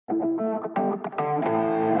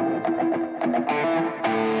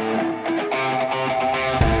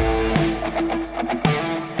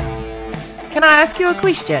Can I ask you a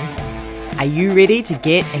question? Are you ready to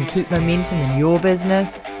get and keep momentum in your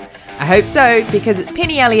business? I hope so, because it's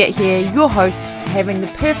Penny Elliott here, your host to having the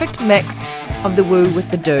perfect mix of the woo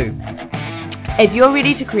with the do. If you're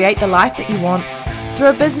ready to create the life that you want through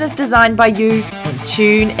a business designed by you, then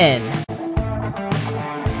tune in.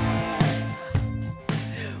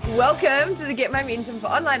 Welcome to the Get Momentum for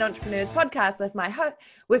Online Entrepreneurs podcast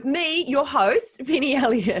with me, your host, Penny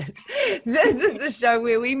Elliott. This is the show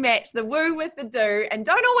where we match the woo with the do and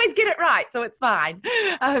don't always get it right, so it's fine.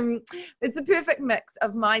 It's the perfect mix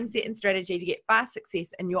of mindset and strategy to get fast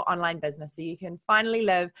success in your online business so you can finally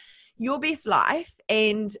live your best life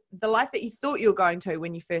and the life that you thought you were going to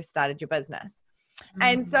when you first started your business.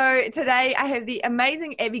 And so today I have the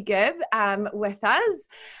amazing Abby Gibb with us,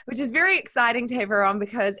 which is very exciting to have her on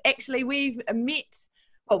because actually we've met,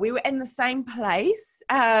 we were in the same place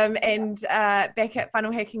and back at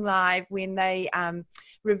Funnel Hacking Live when they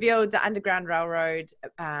revealed the Underground Railroad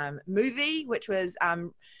movie, which was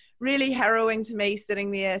really harrowing to me,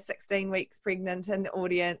 sitting there 16 weeks pregnant in the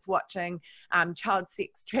audience watching child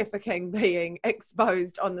sex trafficking being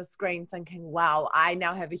exposed on the screen, thinking, wow, I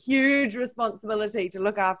now have a huge responsibility to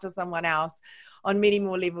look after someone else on many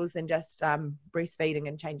more levels than just breastfeeding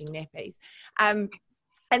and changing nappies.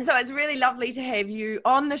 And so it's really lovely to have you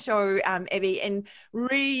on the show, Abby, and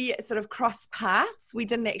sort of cross paths. We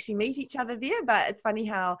didn't actually meet each other there, but it's funny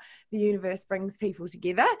how the universe brings people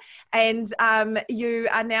together. And you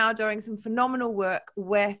are now doing some phenomenal work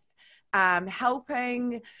with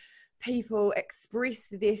helping people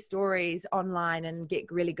express their stories online and get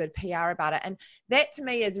really good PR about it. And that to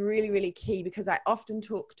me is really, really key because I often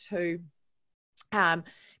talk to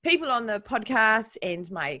people on the podcast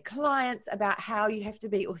and my clients about how you have to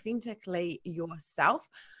be authentically yourself,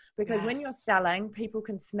 because when you're selling, people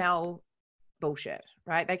can smell bullshit,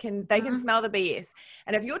 right? They can smell the BS.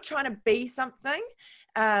 And if you're trying to be something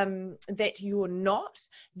that you're not,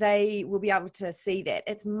 they will be able to see that.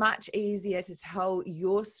 It's much easier to tell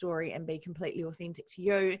your story and be completely authentic to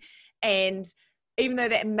you. And even though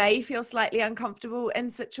that may feel slightly uncomfortable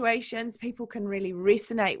in situations, people can really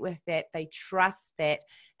resonate with that. They trust that.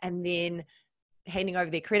 And then handing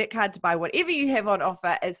over their credit card to buy whatever you have on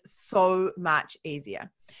offer is so much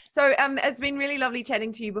easier. So it's been really lovely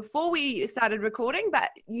chatting to you before we started recording, but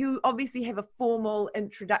you obviously have a formal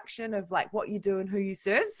introduction of like what you do and who you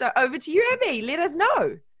serve. So over to you, Abby. Let us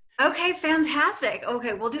know. Okay, fantastic.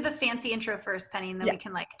 Okay, we'll do the fancy intro first, Penny, and then we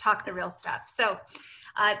can talk the real stuff. So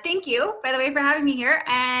thank you, by the way, for having me here.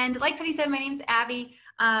 And like Penny said, my name's Abby.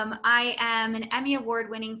 I am an Emmy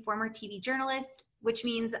Award-winning former TV journalist, which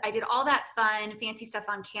means I did all that fun, fancy stuff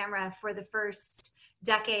on camera for the first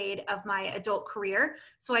decade of my adult career.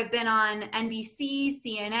 So I've been on NBC,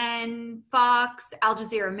 CNN, Fox, Al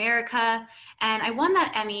Jazeera America, and I won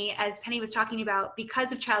that Emmy, as Penny was talking about,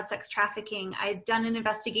 because of child sex trafficking. I'd done an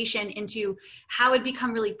investigation into how it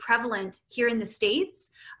become really prevalent here in the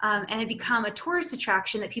States, and it become a tourist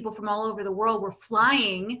attraction that people from all over the world were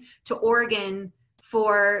flying to Oregon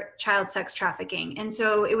for child sex trafficking. And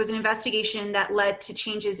so it was an investigation that led to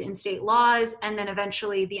changes in state laws and then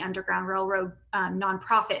eventually the Underground Railroad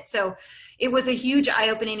nonprofit. So it was a huge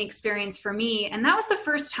eye-opening experience for me. And that was the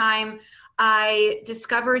first time I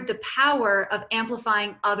discovered the power of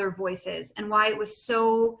amplifying other voices and why it was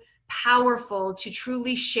so powerful to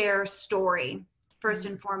truly share story, first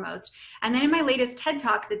and foremost. And then in my latest TED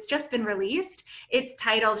Talk that's just been released, it's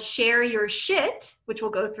titled Share Your Shit, which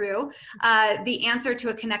we'll go through, the answer to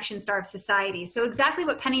a connection-starved society. So exactly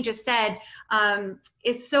what Penny just said,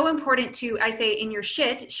 it's so important to, I say, in your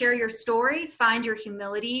shit, share your story, find your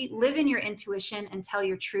humility, live in your intuition, and tell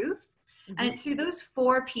your truth. And it's through those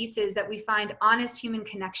four pieces that we find honest human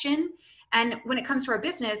connection. And when it comes to our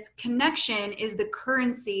business, connection is the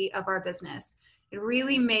currency of our business. It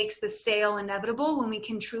really makes the sale inevitable when we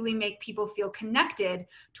can truly make people feel connected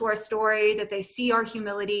to our story, that they see our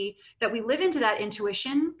humility, that we live into that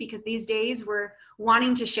intuition, because these days we're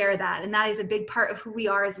wanting to share that. And that is a big part of who we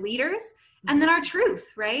are as leaders. And then our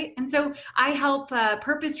truth, right? And so I help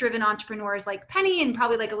purpose-driven entrepreneurs like Penny and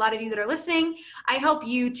probably like a lot of you that are listening. I help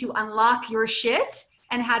you to unlock your shit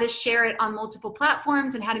and how to share it on multiple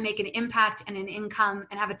platforms and how to make an impact and an income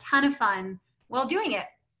and have a ton of fun while doing it.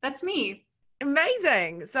 That's me.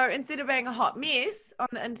 Amazing. So instead of being a hot mess on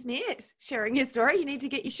the internet, sharing your story, you need to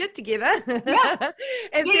get your shit together. Yeah.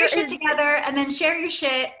 Get your shit together and then share your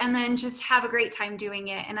shit and then just have a great time doing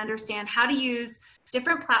it and understand how to use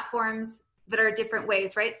different platforms that are different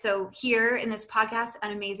ways, right? So here in this podcast,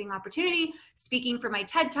 an amazing opportunity, speaking for my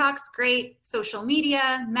TED Talks, great, social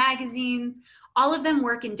media, magazines, all of them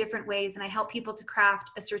work in different ways. And I help people to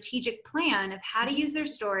craft a strategic plan of how to use their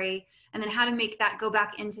story and then how to make that go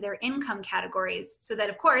back into their income categories. So that,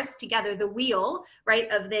 of course, together, the wheel, right,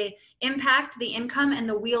 of the impact, the income, and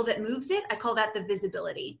the wheel that moves it, I call that the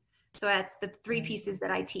visibility. So that's the three pieces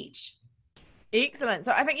that I teach. Excellent.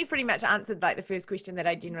 So I think you've pretty much answered like the first question that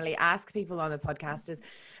I generally ask people on the podcast is,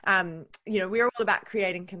 you know, we're all about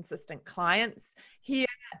creating consistent clients here.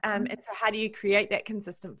 And so how do you create that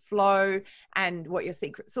consistent flow and what your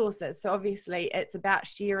secret sauce is? So obviously it's about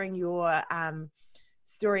sharing your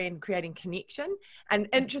story and creating connection. And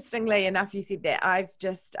interestingly enough, you said that I've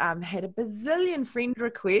just had a bazillion friend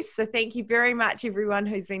requests. So thank you very much, everyone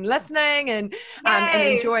who's been listening and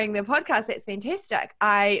enjoying the podcast. That's fantastic.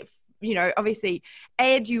 You know, obviously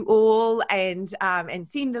add you all and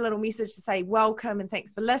send a little message to say welcome and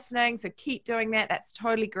thanks for listening. So keep doing that. That's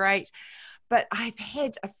totally great. But I've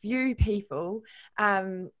had a few people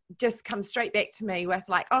just come straight back to me with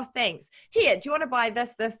like, oh, thanks. Here, do you want to buy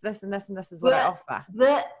this, this, this, and this, and this is what I offer.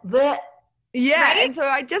 Yeah. Right? And so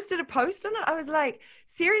I just did a post on it. I was like,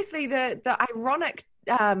 seriously, the ironic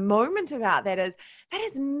moment about that is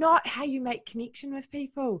not how you make connection with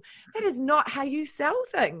people. That is not how you sell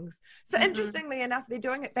things. So interestingly enough, they're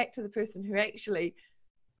doing it back to the person who actually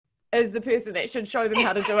is the person that should show them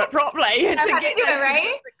how to do it properly to get it,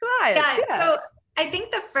 right? Yeah. So I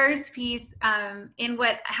think the first piece in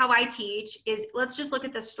how I teach is, let's just look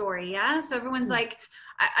at the story. Yeah. So everyone's like,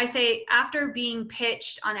 I say after being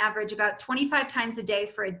pitched on average about 25 times a day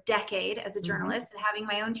for a decade as a journalist and having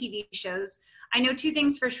my own TV shows, I know two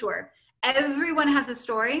things for sure. Everyone has a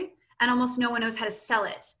story and almost no one knows how to sell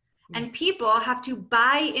it. And people have to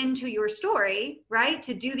buy into your story, right?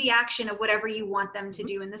 To do the action of whatever you want them to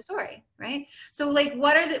do in the story, right? So like,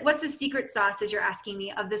 what's the secret sauce, as you're asking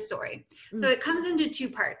me, of this story? So it comes into two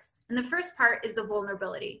parts. And the first part is the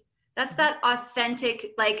vulnerability. That's that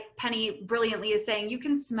authentic, like Penny brilliantly is saying, you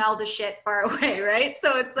can smell the shit far away, right?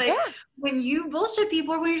 So it's like when you bullshit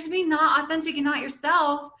people or when you're just being not authentic and not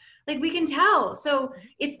yourself, like we can tell. So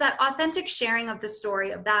it's that authentic sharing of the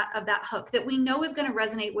story of that hook that we know is going to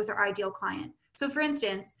resonate with our ideal client. So for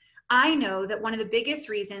instance, I know that one of the biggest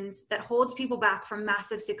reasons that holds people back from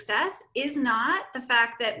massive success is not the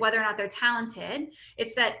fact that whether or not they're talented,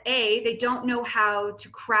 it's that they don't know how to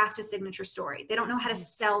craft a signature story. They don't know how to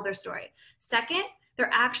sell their story. Second,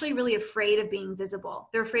 they're actually really afraid of being visible.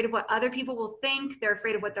 They're afraid of what other people will think. They're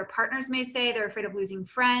afraid of what their partners may say. They're afraid of losing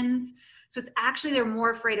friends. So it's actually, they're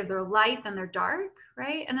more afraid of their light than their dark,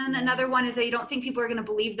 right? And then another one is they don't think people are going to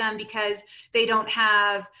believe them because they don't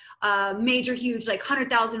have major, huge, like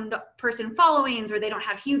 100,000 person followings, or they don't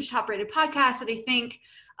have huge top rated podcasts, or they think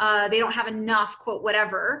they don't have enough, quote,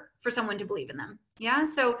 whatever, for someone to believe in them. Yeah.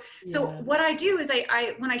 So what I do is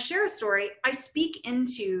I when I share a story, I speak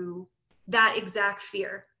into that exact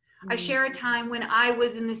fear. I share a time when I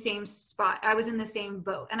was in the same spot. I was in the same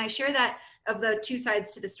boat. And I share that of the two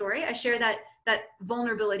sides to the story. I share that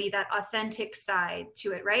vulnerability, that authentic side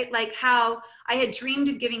to it, right? Like how I had dreamed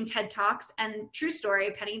of giving TED Talks, and true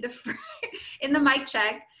story, Penny, in the mic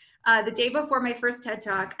check, the day before my first TED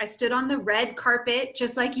Talk, I stood on the red carpet,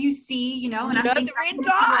 just like you see, you know, and I'm thinking,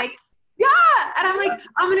 like, yeah. And I'm like,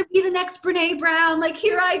 I'm going to be the next Brene Brown. Like,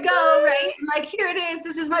 here I go. Right. And like, here it is.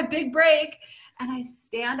 This is my big break. And I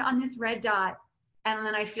stand on this red dot, and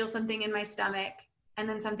then I feel something in my stomach, and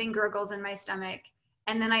then something gurgles in my stomach.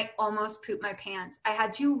 And then I almost poop my pants. I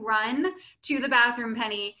had to run to the bathroom,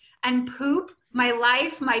 Penny, and poop my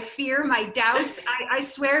life, my fear, my doubts. I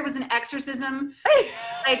swear it was an exorcism.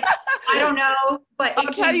 Like, I don't know, but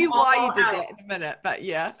I'll tell you why you did that in a minute, but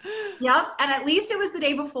yeah. Yep. And at least it was the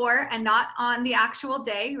day before and not on the actual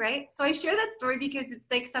day, right? So I share that story because it's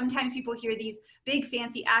like sometimes people hear these big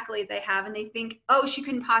fancy accolades I have and they think, oh, she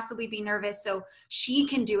couldn't possibly be nervous, so she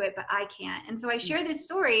can do it, but I can't. And so I share this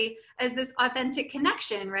story as this authentic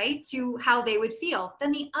connection, right, to how they would feel.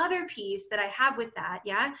 Then the other piece that I have with that,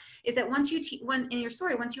 yeah, is that once you in your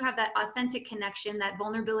story, once you have that authentic connection, that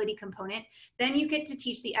vulnerability component, then you get to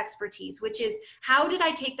teach the expertise, which is how did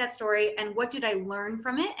I take that story and what did I learn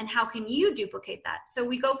from it and how can you duplicate that? So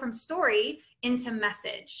we go from story into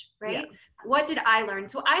message, right? Yeah. What did I learn?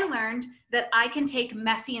 So I learned that I can take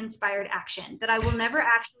messy inspired action, that I will never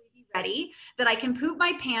actually be ready, that I can poop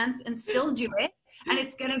my pants and still do it, and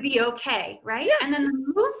it's going to be okay. Right. Yeah. And then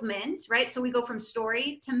the movement, right? So we go from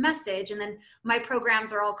story to message, and then my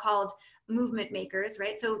programs are all called movement makers,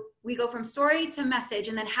 right? So we go from story to message,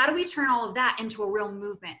 and then how do we turn all of that into a real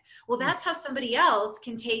movement? Well, that's how somebody else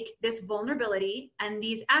can take this vulnerability and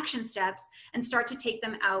these action steps and start to take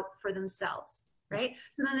them out for themselves, right?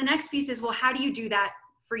 So then the next piece is, well, how do you do that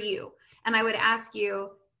for you? And I would ask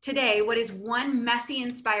you today, what is one messy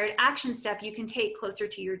inspired action step you can take closer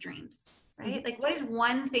to your dreams, right? Like, what is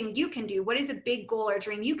one thing you can do? What is a big goal or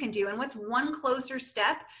dream you can do? And what's one closer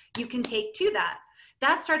step you can take to that?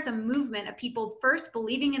 That starts a movement of people first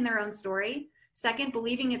believing in their own story, second,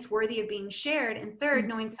 believing it's worthy of being shared, and third,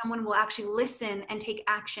 knowing someone will actually listen and take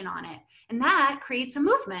action on it. And that creates a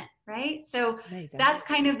movement, right? So Amazing. That's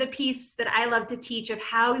kind of the piece that I love to teach of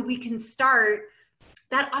how we can start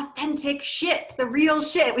that authentic shit, the real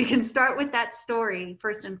shit. We can start with that story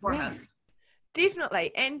first and foremost. Yes,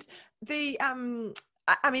 definitely. And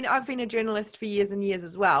I mean, I've been a journalist for years and years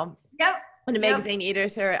as well. Yep. And a magazine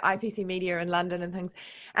editor at IPC Media in London and things.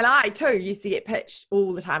 And I too used to get pitched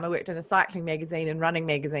all the time. I worked in a cycling magazine and running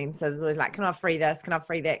magazine. So there's always like, can I free this? Can I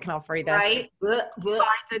free that? Can I free this? Right.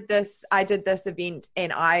 I did this event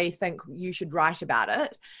and I think you should write about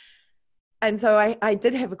it. And so I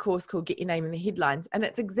did have a course called Get Your Name in the Headlines. And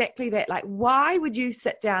it's exactly that. Like, why would you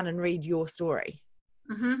sit down and read your story?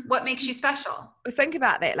 Mm-hmm. What makes you special? Think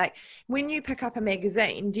about that. Like, when you pick up a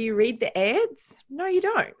magazine, do you read the ads? No, you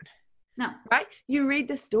don't. No. Right? You read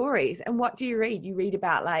the stories. And what do you read? You read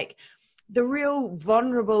about like the real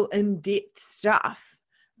vulnerable, in-depth stuff.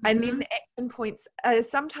 And then the action points are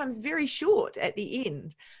sometimes very short at the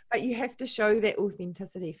end, but you have to show that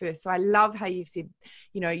authenticity first. So I love how you've said,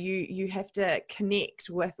 you know, you have to connect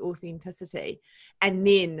with authenticity and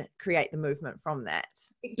then create the movement from that.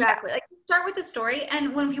 Exactly. Like, start with the story.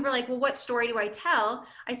 And when people are like, well, what story do I tell?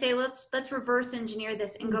 I say, let's reverse engineer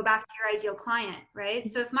this and go back to your ideal client, right?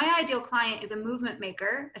 So if my ideal client is a movement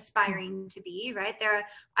maker aspiring to be, right,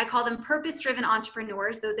 I call them purpose-driven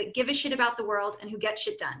entrepreneurs, those that give a shit about the world and who get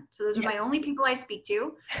shit done. So those are my only people I speak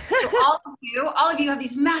to. So all of you have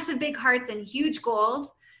these massive big hearts and huge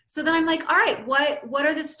goals. So then I'm like, all right, what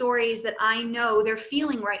are the stories that I know they're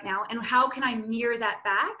feeling right now? And how can I mirror that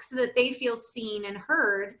back so that they feel seen and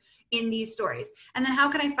heard in these stories? And then how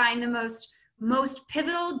can I find the most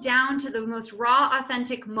pivotal down to the most raw,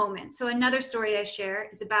 authentic moment? So another story I share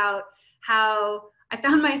is about how I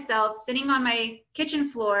found myself sitting on my kitchen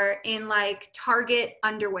floor in like Target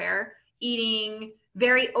underwear, eating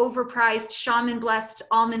very overpriced shaman blessed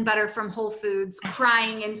almond butter from Whole Foods,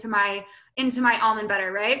 crying into my almond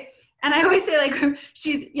butter, right? And I always say, like,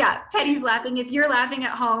 Penny's laughing. If you're laughing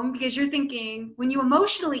at home because you're thinking, when you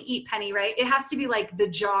emotionally eat, Penny, right, it has to be like the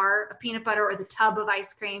jar of peanut butter or the tub of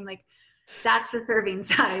ice cream. Like, that's the serving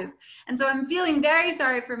size. And so I'm feeling very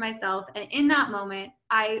sorry for myself. And in that moment,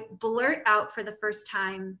 I blurt out for the first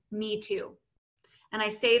time, me too. And I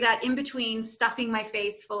say that in between stuffing my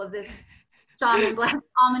face full of this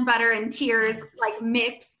almond butter and tears, like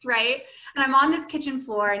mixed, right? And I'm on this kitchen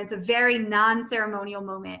floor, and it's a very non-ceremonial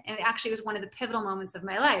moment. And it actually was one of the pivotal moments of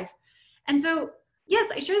my life. And so,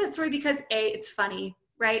 yes, I share that story because it's funny,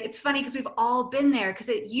 right? It's funny because we've all been there, because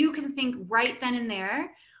you can think right then and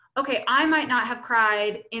there, okay, I might not have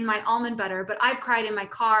cried in my almond butter, but I've cried in my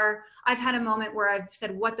car. I've had a moment where I've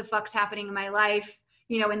said, what the fuck's happening in my life?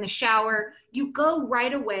 You know, in the shower, you go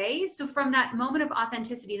right away. So from that moment of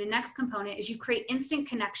authenticity, the next component is you create instant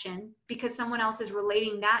connection because someone else is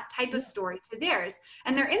relating that type of story to theirs.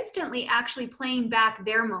 And they're instantly actually playing back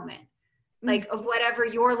their moment, like of whatever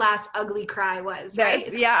your last ugly cry was,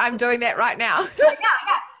 right? Yeah, I'm doing that right now. Yeah.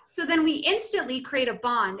 So then we instantly create a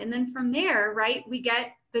bond. And then from there, right, we get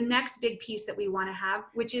the next big piece that we want to have,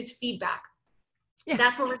 which is feedback. Yeah.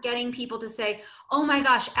 That's where we're getting people to say, oh my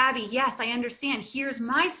gosh, Abby, yes, I understand. Here's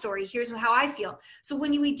my story. Here's how I feel. So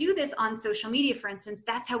when we do this on social media, for instance,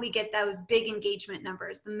 that's how we get those big engagement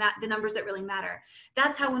numbers, the numbers that really matter.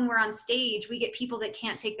 That's how when we're on stage, we get people that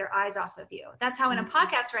can't take their eyes off of you. That's how in a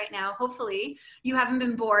podcast right now, hopefully you haven't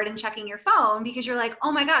been bored and checking your phone because you're like,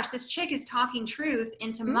 oh my gosh, this chick is talking truth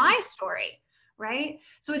into my story. Right?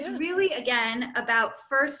 So it's really, again, about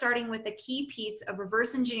first starting with the key piece of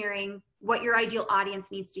reverse engineering what your ideal audience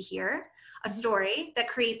needs to hear, a story that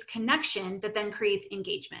creates connection that then creates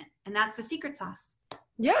engagement. And that's the secret sauce.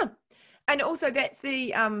 Yeah. And also that's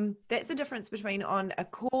the difference between on a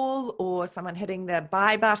call or someone hitting the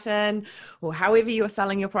buy button or however you're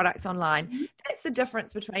selling your products online. That's the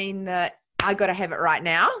difference between I got to have it right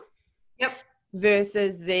now. Yep.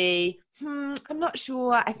 Versus the I'm not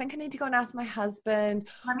sure. I think I need to go and ask my husband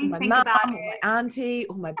Let or me my think mum about or it. my auntie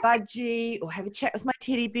or my budgie or have a chat with my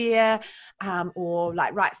teddy bear, or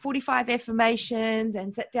like write 45 affirmations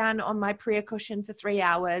and sit down on my prayer cushion for 3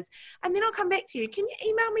 hours. And then I'll come back to you. Can you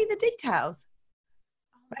email me the details?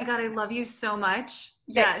 Oh my God, I love you so much.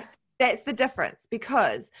 That's, Yes. that's the difference,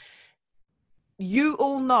 because you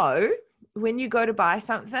all know when you go to buy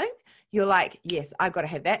something, you're like, yes, I've got to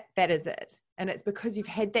have that. That is it. And it's because you've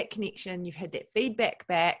had that connection, you've had that feedback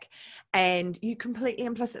back, and you completely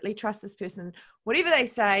implicitly trust this person. Whatever they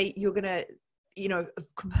say, you're going to,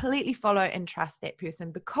 completely follow and trust that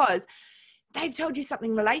person because they've told you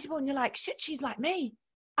something relatable and you're like, shit, she's like me.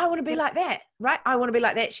 I want to be like that, right? I want to be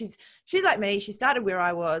like that. She's like me. She started where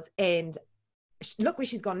I was and look where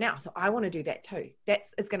she's gone now. So I want to do that too.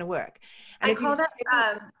 It's going to work. And I if call you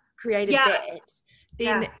that, created yeah.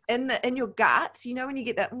 that, then in your gut, when you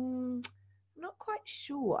get that, I'm not quite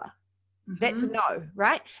sure. That's a no,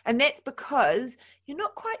 right? And that's because you're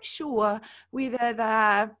not quite sure whether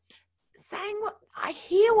they're saying I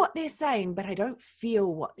hear what they're saying, but I don't feel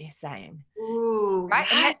what they're saying. Ooh, right?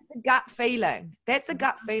 Yes. And that's the gut feeling. That's the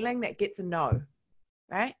gut feeling that gets a no,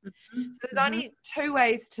 right? So there's only two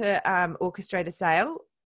ways to orchestrate a sale.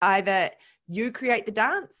 Either you create the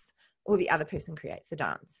dance or the other person creates the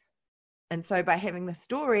dance. And so by having the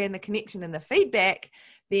story and the connection and the feedback,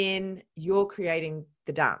 then you're creating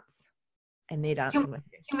the dance and they're dancing with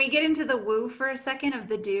you. Can we get into the woo for a second of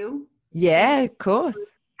the do? Yeah, of course.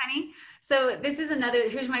 Honey. So this is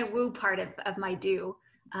here's my woo part of my do,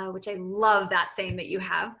 which I love that saying that you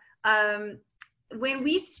have. When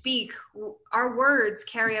we speak, our words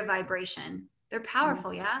carry a vibration. They're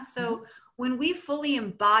powerful, yeah? So when we fully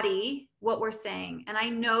embody what we're saying, and I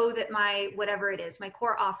know that whatever it is, my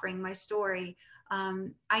core offering, my story,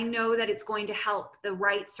 I know that it's going to help the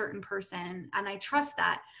right certain person, and I trust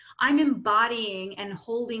that. I'm embodying and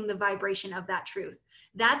holding the vibration of that truth.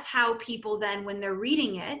 That's how people then, when they're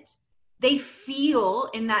reading it, they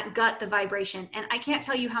feel in that gut the vibration. And I can't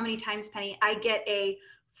tell you how many times, Penny, I get a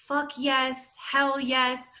fuck yes, hell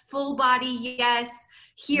yes, full body yes,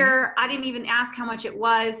 here, I didn't even ask how much it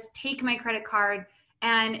was, take my credit card.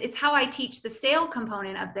 And it's how I teach the sale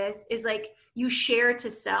component of this is like you share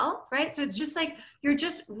to sell, right? So it's just like you're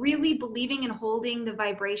just really believing and holding the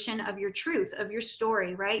vibration of your truth, of your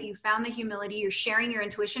story, right? You found the humility, you're sharing your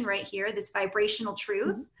intuition right here, this vibrational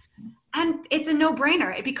truth. And it's a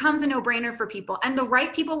no-brainer. It becomes a no-brainer for people. And the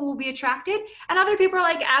right people will be attracted. And other people are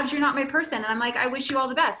like, Abs, you're not my person. And I'm like, I wish you all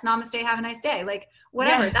the best. Namaste, have a nice day. Like,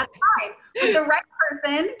 whatever, that's fine. But the right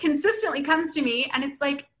person consistently comes to me and it's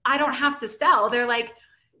like, I don't have to sell. They're like,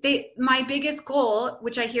 my biggest goal,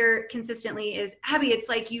 which I hear consistently is, Abby, it's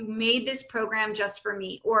like you made this program just for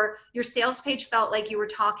me. Or your sales page felt like you were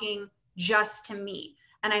talking just to me.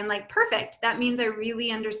 And I'm like, perfect. That means I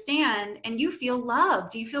really understand. And you feel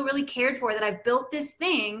loved. You feel really cared for, that I've built this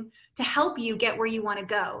thing to help you get where you want to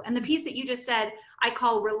go. And the piece that you just said, I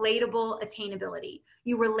call relatable attainability.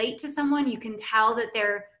 You relate to someone, you can tell that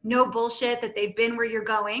they're no bullshit, that they've been where you're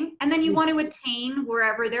going. And then you want to attain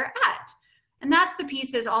wherever they're at. And that's the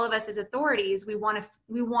pieces all of us as authorities, we want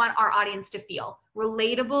our audience to feel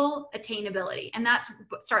relatable attainability. And that's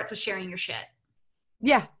what starts with sharing your shit.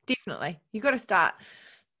 Yeah, definitely. You got to start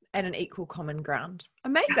at an equal common ground.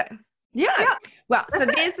 Amazing. Yeah. Well, so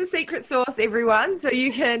there's the secret sauce, everyone. So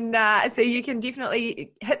you can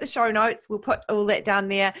definitely hit the show notes. We'll put all that down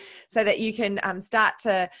there so that you can start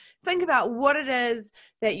to think about what it is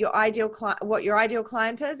that your ideal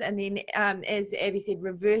client is, and then, as Abby said,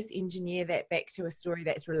 reverse engineer that back to a story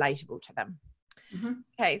that's relatable to them.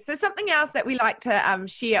 Okay. So something else that we like to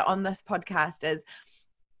share on this podcast is.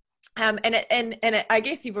 I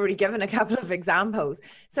guess you've already given a couple of examples.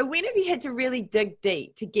 So when have you had to really dig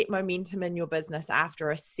deep to get momentum in your business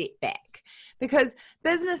after a setback? Because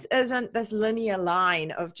business isn't this linear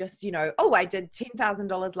line of just, I did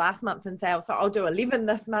 $10,000 last month in sales, so I'll do 11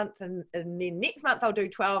 this month, and then next month I'll do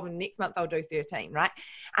 12, and next month I'll do 13, right?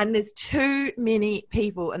 And there's too many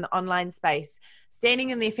people in the online space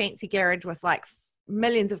standing in their fancy garage with like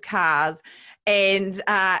millions of cars and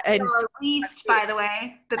leased, by the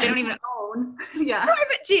way, that they don't even own. Yeah,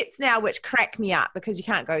 private jets now, which crack me up because you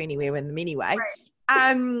can't go anywhere in them anyway.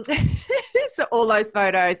 Right. So all those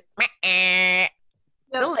photos,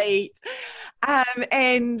 delete,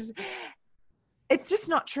 and it's just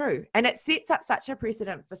not true. And it sets up such a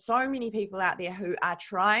precedent for so many people out there who are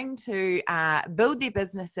trying to build their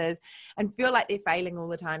businesses and feel like they're failing all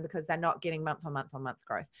the time because they're not getting month on month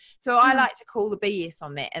growth. So I like to call the BS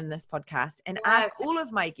on that in this podcast and ask all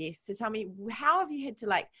of my guests to tell me, how have you had to,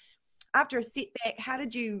 like, after a setback, how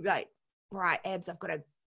did you, like, right, Abs, I've got to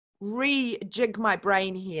rejig my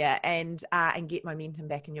brain here and get momentum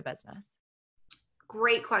back in your business?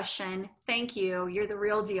 Great question. Thank you. You're the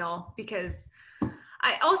real deal, because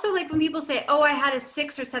I also like when people say, oh, I had a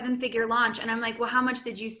 6 or 7 figure launch. And I'm like, well, how much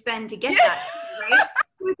did you spend to get that? Right.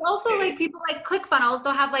 It's also like people like ClickFunnels,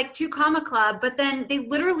 they'll have like 2 Comma Club, but then they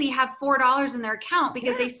literally have $4 in their account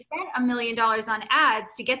because they spent $1 million on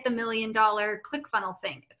ads to get the $1 million ClickFunnel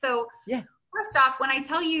thing. So first off, when I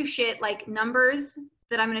tell you shit like numbers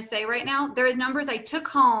that I'm going to say right now, they're numbers I took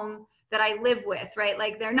home that I live with, right?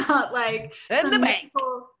 Like they're not like some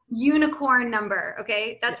unicorn number.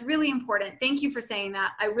 Okay. That's really important. Thank you for saying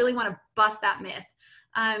that. I really want to bust that myth.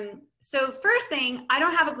 So first thing, I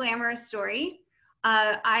don't have a glamorous story.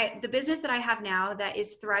 The business that I have now that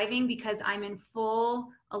is thriving because I'm in full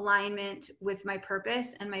alignment with my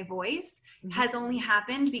purpose and my voice has only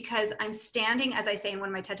happened because I'm standing, as I say in one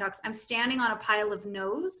of my TED Talks, I'm standing on a pile of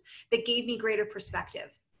no's that gave me greater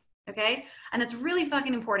perspective. Okay. And that's really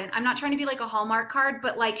fucking important. I'm not trying to be like a Hallmark card,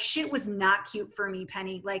 but like shit was not cute for me,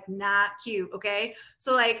 Penny, like not cute. Okay.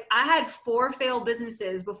 So like I had 4 failed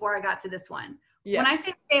businesses before I got to this one. When I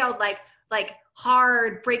say failed, like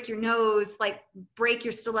hard, break your nose, like break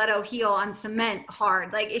your stiletto heel on cement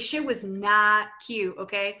hard. Like shit was not cute.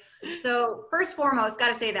 Okay. So first foremost, got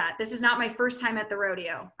to say that this is not my first time at the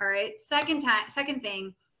rodeo. All right. Second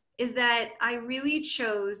thing is that I really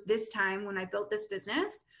chose this time when I built this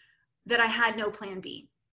business that I had no plan B.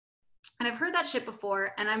 And I've heard that shit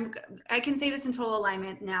before. And I can say this in total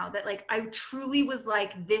alignment now that like, I truly was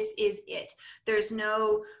like, this is it. There's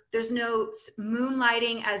no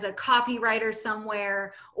moonlighting as a copywriter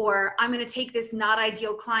somewhere, or I'm going to take this not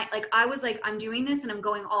ideal client. Like I was like, I'm doing this and I'm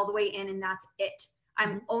going all the way in and that's it.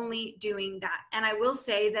 I'm only doing that. And I will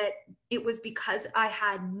say that it was because I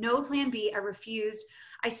had no plan B. I refused.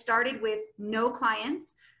 I started with no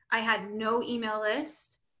clients. I had no email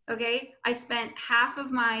list. Okay. I spent half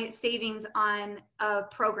of my savings on a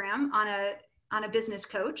program, on a business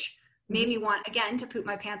coach. Made me want, again, to poop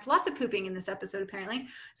my pants. Lots of pooping in this episode, apparently.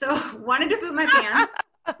 So wanted to poop my pants.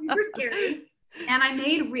 Super scary. And I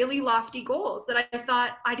made really lofty goals that I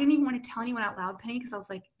thought I didn't even want to tell anyone out loud, Penny, because I was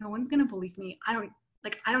like, no one's going to believe me. I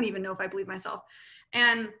don't even know if I believe myself.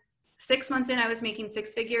 And 6 months in, I was making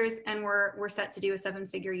 6 figures and we're set to do a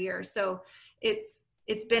 7-figure year. So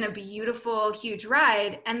it's been a beautiful, huge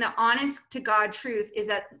ride. And the honest to God truth is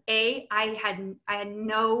that I had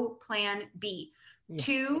no plan B.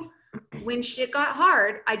 2, when shit got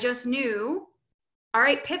hard, I just knew, all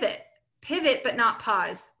right, pivot, but not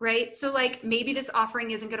pause, right? So like maybe this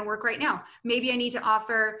offering isn't going to work right now. Maybe I need to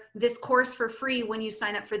offer this course for free when you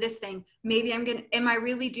sign up for this thing. Maybe am I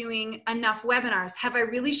really doing enough webinars? Have I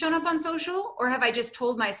really shown up on social, or have I just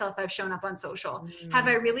told myself I've shown up on social? Have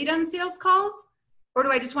I really done sales calls? Or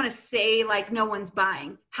do I just want to say like no one's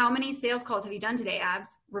buying? How many sales calls have you done today,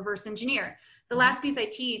 Abs? Reverse engineer. The last piece I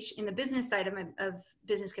teach in the business side of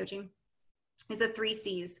business coaching is the 3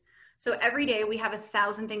 C's. So every day we have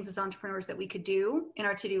 1,000 things as entrepreneurs that we could do in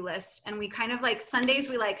our to-do list. And we kind of like Sundays,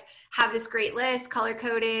 we like have this great list, color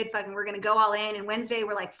coded, fucking we're going to go all in. And Wednesday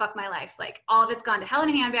we're like, fuck my life. Like all of it's gone to hell in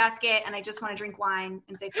a handbasket. And I just want to drink wine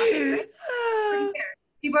and say, fuck it. Right?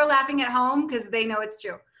 People are laughing at home because they know it's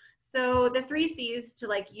true. So the 3 C's to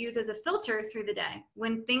like use as a filter through the day.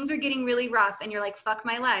 When things are getting really rough and you're like, fuck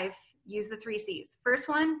my life, use the 3 C's. First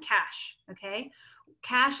one, cash. Okay.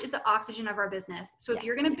 Cash is the oxygen of our business. So if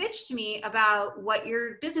you're going to bitch to me about what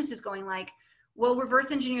your business is going like, we'll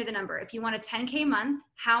reverse engineer the number. If you want a 10K month,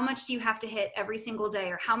 how much do you have to hit every single day,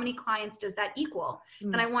 or how many clients does that equal?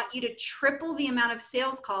 Then I want you to triple the amount of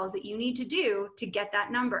sales calls that you need to do to get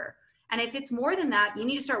that number. And if it's more than that, you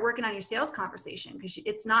need to start working on your sales conversation, because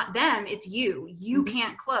it's not them, it's you. You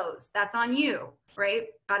can't close. That's on you, right?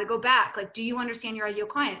 Got to go back. Like, do you understand your ideal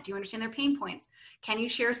client? Do you understand their pain points? Can you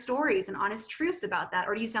share stories and honest truths about that?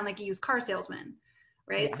 Or do you sound like a used car salesman,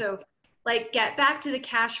 right? So like get back to the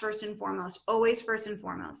cash first and foremost, always first and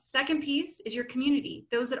foremost. Second piece is your community.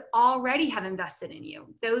 Those that already have invested in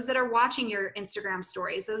you, those that are watching your Instagram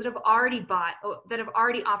stories, those that have already bought, that have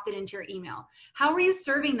already opted into your email. How are you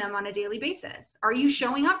serving them on a daily basis? Are you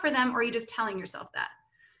showing up for them, or are you just telling yourself that?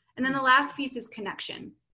 And then the last piece is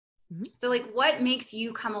connection. So like what makes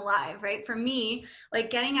you come alive, right? For me,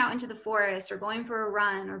 like getting out into the forest or going for a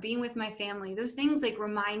run or being with my family, those things like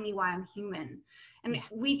remind me why I'm human. And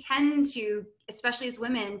we tend to, especially as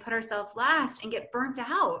women, put ourselves last and get burnt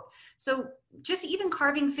out. So just even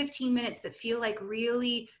carving 15 minutes that feel like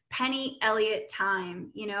really Penny Elliott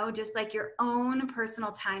time, you know, just like your own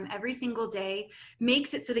personal time every single day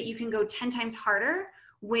makes it so that you can go 10 times harder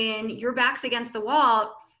when your back's against the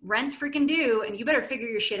wall, rent's freaking due, and you better figure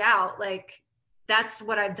your shit out. Like that's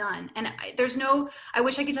what I've done. And I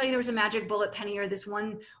wish I could tell you there was a magic bullet, Penny, or this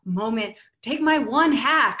one moment, take my one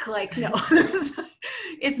hack. Like, no,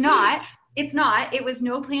 it's not. It's not. It was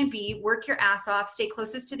no plan B. Work your ass off, stay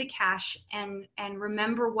closest to the cash, and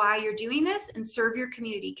remember why you're doing this, and serve your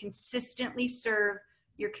community. Consistently serve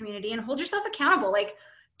your community and hold yourself accountable. Like,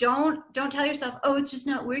 don't tell yourself, oh, it's just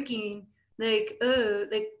not working. Like, oh,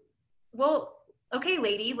 like, well, okay,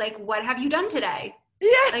 lady, like, what have you done today?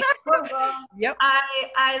 Yeah. Like, oh, well, yep.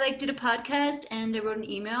 I like did a podcast and I wrote an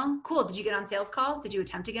email. Cool. Did you get on sales calls? Did you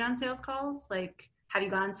attempt to get on sales calls? Like, have you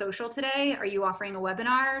gone on social today? Are you offering a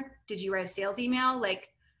webinar? Did you write a sales email? Like,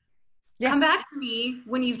 come back to me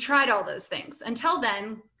when you've tried all those things. Until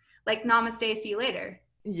then, like, namaste, see you later.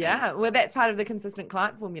 Yeah. Well, that's part of the consistent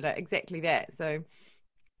client formula. Exactly that. So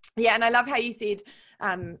yeah. And I love how you said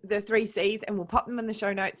the 3 C's, and we'll pop them in the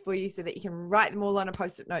show notes for you so that you can write them all on a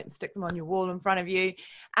post-it note and stick them on your wall in front of you.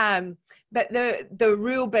 But the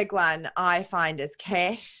real big one I find is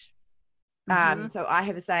cash. So I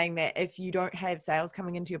have a saying that if you don't have sales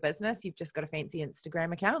coming into your business, you've just got a fancy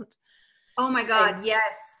Instagram account. Oh my God. And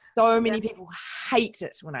yes. So many people hate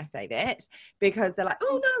it when I say that, because they're like,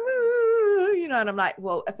 oh no, you know, and I'm like,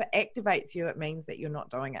 well, if it activates you, it means that you're not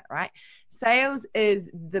doing it, right? Sales is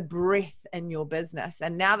the breath in your business.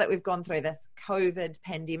 And now that we've gone through this COVID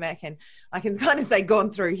pandemic, and I can kind of say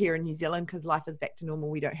gone through here in New Zealand because life is back to normal.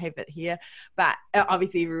 We don't have it here, but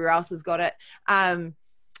obviously everywhere else has got it.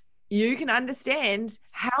 You can understand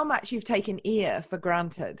how much you've taken air for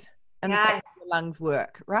granted and the fact that your lungs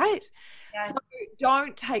work, right? Yes. So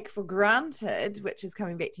don't take for granted, which is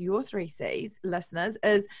coming back to your 3 C's, listeners,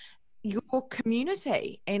 is your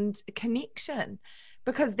community and connection,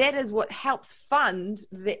 because that is what helps fund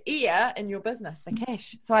the air in your business, the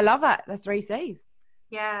cash. So I love it, the 3 C's.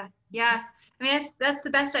 Yeah. Yeah. I mean, that's the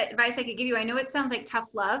best advice I could give you. I know it sounds like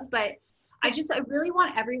tough love, but I really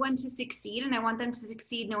want everyone to succeed, and I want them to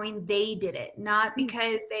succeed knowing they did it, not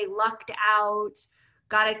because they lucked out,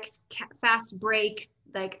 got a fast break,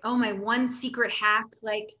 like, oh, my one secret hack.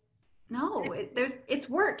 Like, no, it's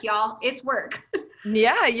work, y'all. It's work.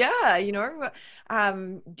 Yeah. You know,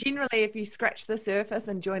 generally, if you scratch the surface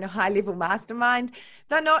and join a high level mastermind,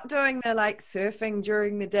 they're not doing the like surfing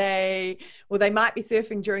during the day, or they might be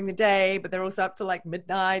surfing during the day, but they're also up to like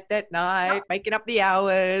midnight that night, making up the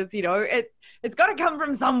hours. You know, it's got to come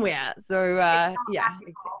from somewhere. So yeah,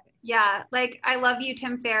 exactly. Yeah. Like, I love you,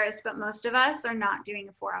 Tim Ferriss, but most of us are not doing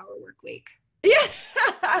a 4-hour work week. Yeah.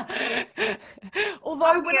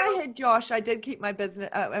 Although when I had Josh, I did keep my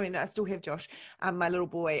business. I mean, I still have Josh, my little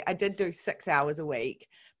boy. I did do 6 hours a week,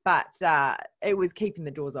 but it was keeping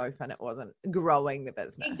the doors open. It wasn't growing the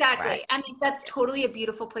business. Exactly. Right? I mean, that's totally a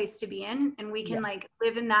beautiful place to be in, and we can like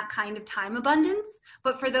live in that kind of time abundance.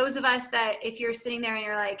 But for those of us that, if you're sitting there and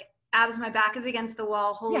you're like, abs, my back is against the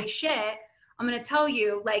wall, holy shit, I'm going to tell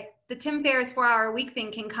you, like, the Tim Ferriss 4-hour week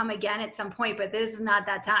thing can come again at some point, but this is not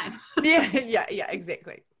that time. yeah,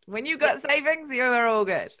 exactly. When you got savings, you're all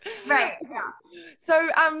good. Right. Yeah. So,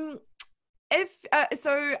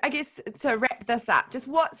 so I guess to wrap this up, just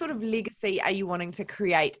what sort of legacy are you wanting to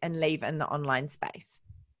create and leave in the online space?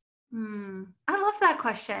 I love that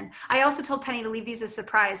question. I also told Penny to leave these a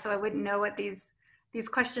surprise, so I wouldn't know what these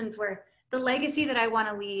questions were. The legacy that I want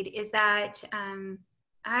to lead is that,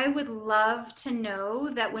 I would love to know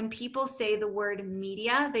that when people say the word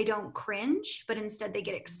media, they don't cringe, but instead they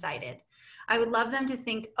get excited. I would love them to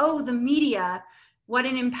think, oh, the media, what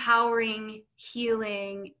an empowering,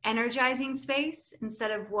 healing, energizing space,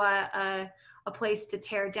 instead of what a place to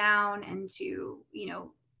tear down and to, you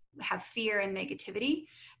know, have fear and negativity.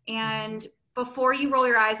 And before you roll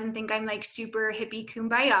your eyes and think I'm like super hippie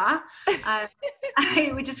kumbaya,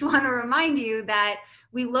 I would just want to remind you that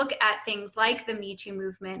we look at things like the Me Too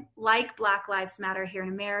movement, like Black Lives Matter here in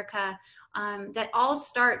America, that all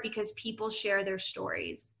start because people share their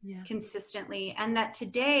stories consistently. And that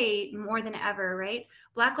today, more than ever, right?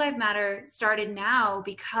 Black Lives Matter started now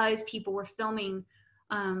because people were filming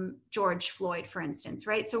George Floyd, for instance,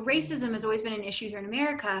 right? So racism has always been an issue here in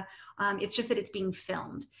America. It's just that it's being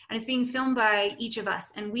filmed, and it's being filmed by each of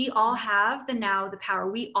us. And we all have the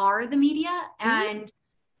power. We are the media. And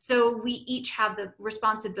so we each have the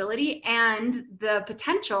responsibility and the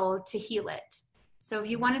potential to heal it. So if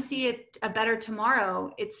you want to see a better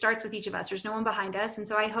tomorrow, it starts with each of us. There's no one behind us. And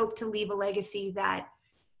so I hope to leave a legacy that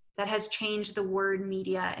has changed the word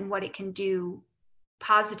media and what it can do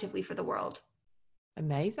positively for the world.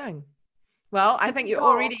 Amazing. Well, I think you're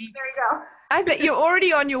already, there you go. I think you're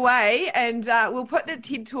already on your way, and we'll put the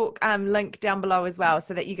TED Talk link down below as well,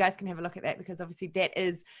 so that you guys can have a look at that, because obviously that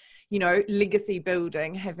is, legacy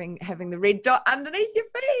building, having the red dot underneath your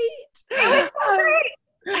feet.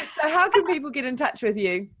 So how can people get in touch with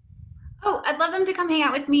you? Oh, I'd love them to come hang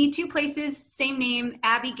out with me. 2 places, same name,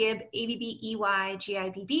 Abby Gibb,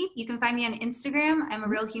 ABBEYGIBB. You can find me on Instagram. I'm a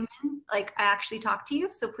real human. Like, I actually talk to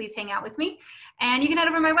you, so please hang out with me. And you can head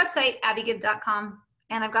over to my website, abbygibb.com.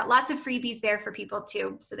 And I've got lots of freebies there for people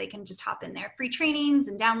too, so they can just hop in there. Free trainings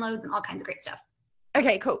and downloads and all kinds of great stuff.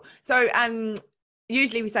 Okay, cool. So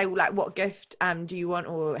usually we say, well, like, what gift do you want,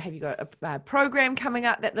 or have you got a program coming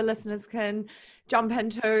up that the listeners can jump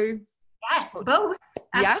into? Yes, both.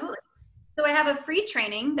 Absolutely. Yeah. So I have a free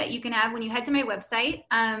training that you can have when you head to my website.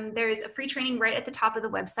 There's a free training right at the top of the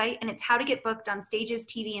website, and it's how to get booked on stages,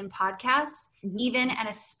 TV, and podcasts, even and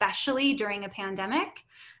especially during a pandemic.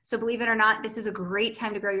 So believe it or not, this is a great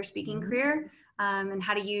time to grow your speaking career, and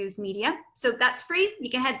how to use media. So that's free. You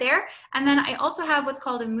can head there. And then I also have what's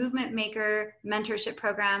called a Movement Maker mentorship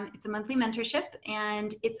program. It's a monthly mentorship,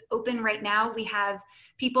 and it's open right now. We have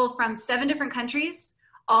people from 7 different countries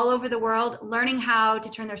all over the world learning how to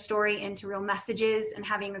turn their story into real messages and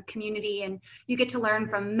having a community. And you get to learn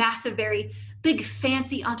from massive, very big,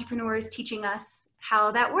 fancy entrepreneurs teaching us how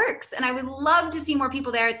that works. And I would love to see more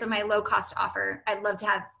people there. It's my low cost offer. I'd love to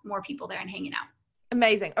have more people there and hanging out.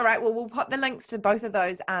 Amazing. All right. Well, we'll pop the links to both of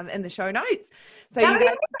those in the show notes, so you guys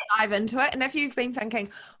can dive into it. And if you've been thinking,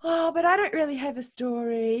 oh, but I don't really have a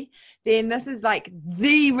story, then this is like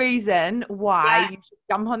the reason why you should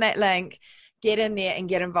jump on that link, get in there and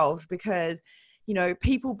get involved, because,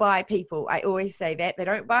 people buy people. I always say that. They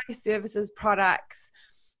don't buy services, products,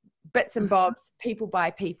 bits and bobs. People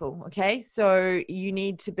buy people. Okay. So you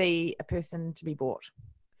need to be a person to be bought.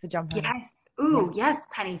 So jump in. Yes. Ooh, yes,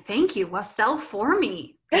 Penny. Thank you. Well, sell for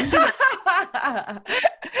me. Thank you.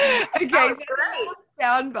 Okay, so the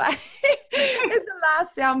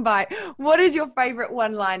last soundbite. What is your favorite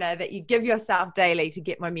one-liner that you give yourself daily to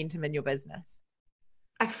get momentum in your business?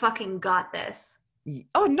 I fucking got this.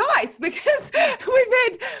 Oh, nice, because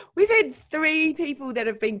we've had 3 people that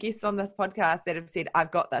have been guests on this podcast that have said, I've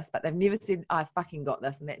got this, but they've never said, I fucking got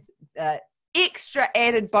this. And that's extra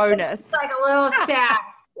added bonus. It's like a little sass.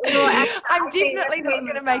 I'm definitely not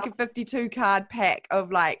going to make a 52 card pack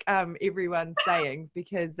of like everyone's sayings,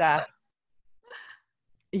 because classic.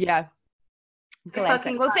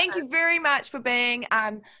 Well, thank you very much for being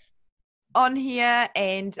on here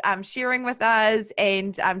and sharing with us,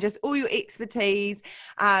 and just all your expertise,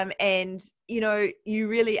 and you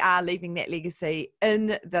really are leaving that legacy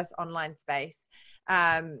in this online space.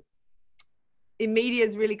 Media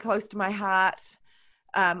is really close to my heart.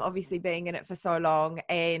 Obviously being in it for so long,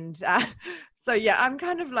 and so I'm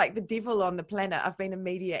kind of like the devil on the planet. I've been in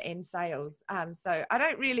media and sales, so I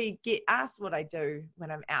don't really get asked what I do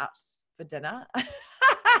when I'm out for dinner,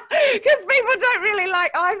 because people don't really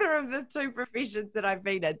like either of the 2 professions that I've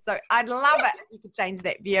been in. So I'd love it if you could change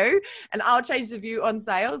that view, and I'll change the view on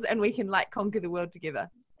sales, and we can like conquer the world together.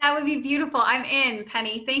 That would be beautiful. I'm in,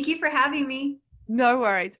 Penny. Thank you for having me. No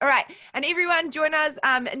worries. All right. And everyone, join us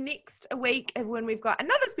next week when we've got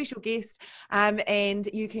another special guest, and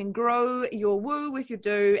you can grow your woo with your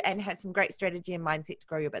do and have some great strategy and mindset to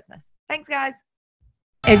grow your business. Thanks, guys.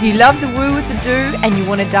 If you love the woo with the do and you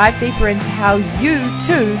want to dive deeper into how you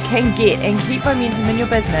too can get and keep momentum in your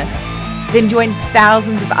business, then join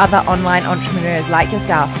thousands of other online entrepreneurs like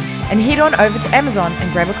yourself and head on over to Amazon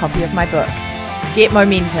and grab a copy of my book. Get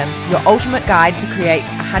Momentum, your ultimate guide to create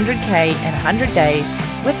 100K in 100 days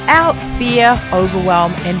without fear,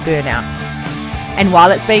 overwhelm, and burnout. And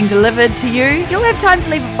while it's being delivered to you, you'll have time to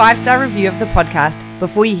leave a 5-star review of the podcast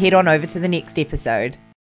before you head on over to the next episode.